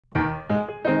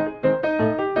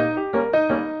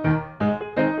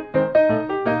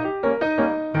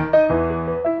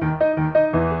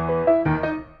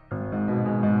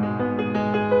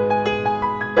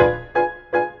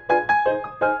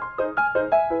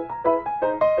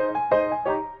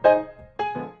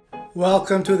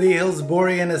Welcome to the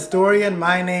Hillsborough Historian.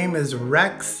 My name is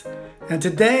Rex, and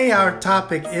today our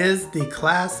topic is the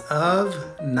class of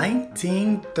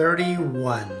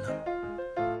 1931.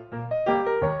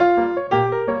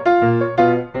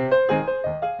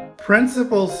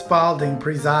 Principal Spalding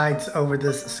presides over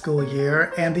this school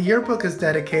year, and the yearbook is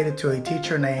dedicated to a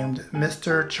teacher named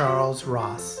Mr. Charles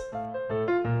Ross.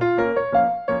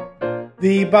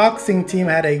 The boxing team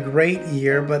had a great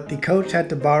year, but the coach had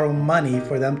to borrow money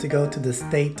for them to go to the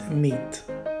state meet.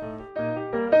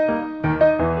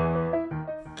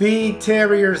 The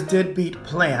Terriers did beat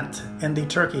Plant in the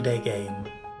Turkey Day game.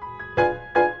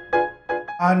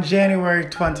 On January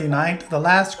 29th, the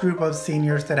last group of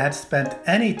seniors that had spent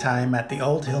any time at the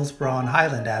old Hillsborough on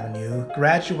Highland Avenue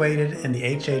graduated in the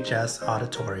HHS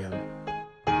auditorium.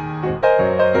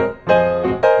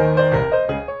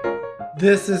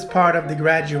 This is part of the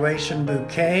graduation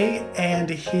bouquet, and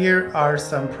here are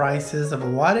some prices of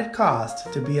what it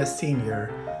cost to be a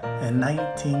senior in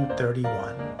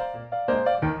 1931.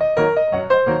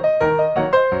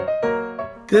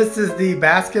 This is the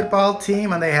basketball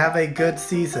team, and they have a good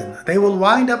season. They will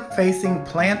wind up facing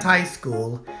Plant High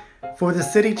School for the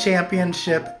city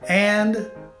championship and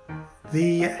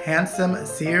the handsome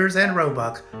Sears and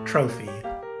Roebuck trophy.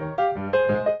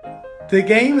 The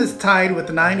game is tied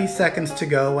with 90 seconds to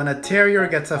go when a Terrier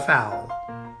gets a foul.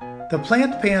 The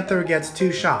Plant Panther gets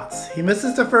 2 shots. He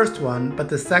misses the first one, but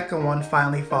the second one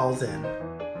finally falls in.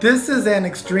 This is an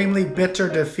extremely bitter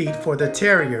defeat for the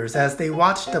Terriers as they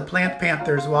watch the Plant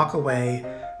Panthers walk away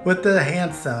with the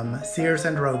handsome Sears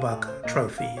and Roebuck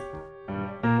trophy.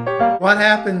 What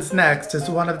happens next is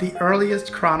one of the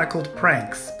earliest chronicled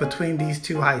pranks between these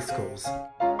two high schools.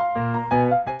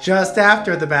 Just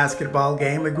after the basketball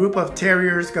game, a group of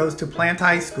Terriers goes to Plant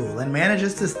High School and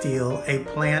manages to steal a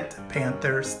Plant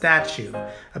Panther statue,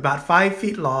 about 5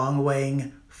 feet long,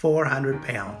 weighing 400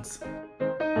 pounds.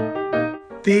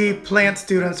 The Plant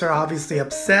students are obviously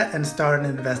upset and start an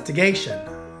investigation.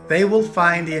 They will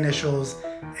find the initials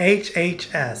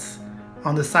HHS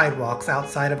on the sidewalks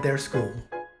outside of their school.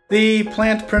 The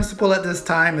Plant principal at this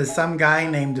time is some guy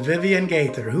named Vivian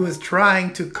Gaither, who is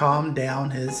trying to calm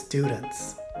down his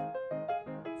students.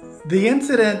 The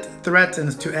incident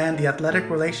threatens to end the athletic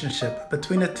relationship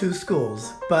between the two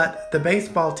schools, but the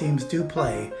baseball teams do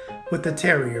play, with the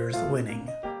Terriers winning.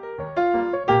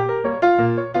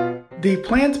 The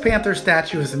Plant Panther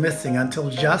statue is missing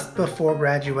until just before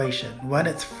graduation, when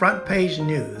it's front page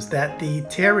news that the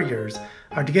Terriers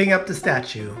are digging up the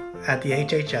statue at the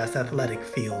HHS athletic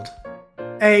field.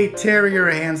 A Terrier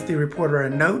hands the reporter a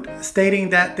note stating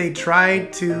that they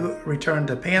tried to return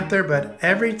the Panther, but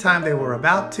every time they were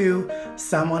about to,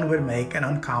 someone would make an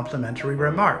uncomplimentary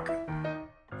remark.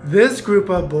 This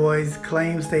group of boys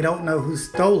claims they don't know who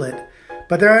stole it,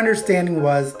 but their understanding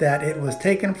was that it was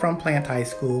taken from Plant High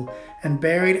School and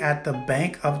buried at the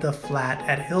bank of the flat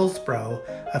at Hillsborough,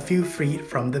 a few feet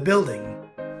from the building.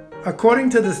 According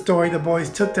to the story, the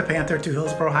boys took the Panther to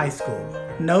Hillsborough High School.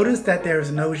 Notice that there is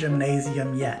no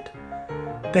gymnasium yet.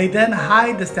 They then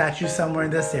hide the statue somewhere in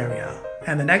this area,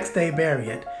 and the next day bury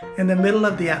it in the middle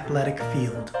of the athletic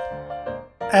field.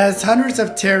 As hundreds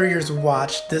of Terriers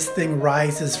watch, this thing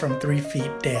rises from 3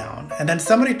 feet down, and then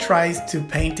somebody tries to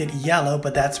paint it yellow,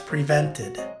 but that's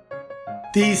prevented.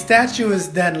 The statue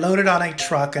is then loaded on a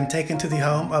truck and taken to the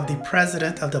home of the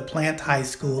president of the Plant High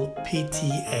School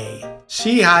PTA.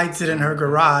 She hides it in her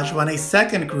garage when a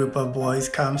second group of boys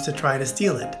comes to try to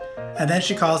steal it, and then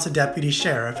she calls the deputy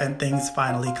sheriff and things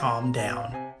finally calm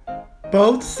down.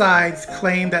 Both sides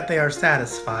claim that they are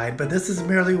satisfied, but this is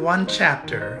merely one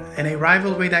chapter in a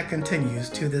rivalry that continues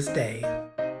to this day.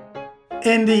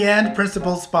 In the end,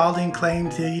 Principal Spalding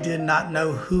claimed he did not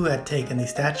know who had taken the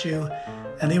statue,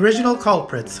 and the original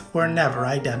culprits were never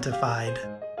identified.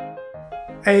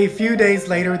 A few days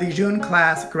later, the June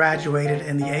class graduated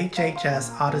in the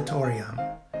HHS auditorium.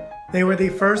 They were the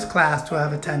first class to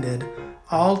have attended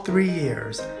all 3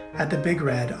 years at the Big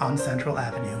Red on Central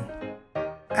Avenue.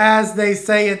 As they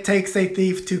say, it takes a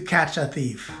thief to catch a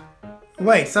thief.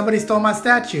 Wait, somebody stole my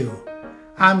statue.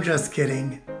 I'm just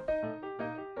kidding.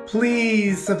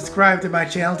 Please subscribe to my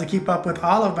channel to keep up with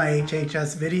all of my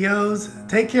HHS videos.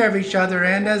 Take care of each other,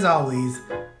 and as always,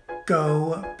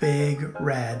 go Big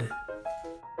Red.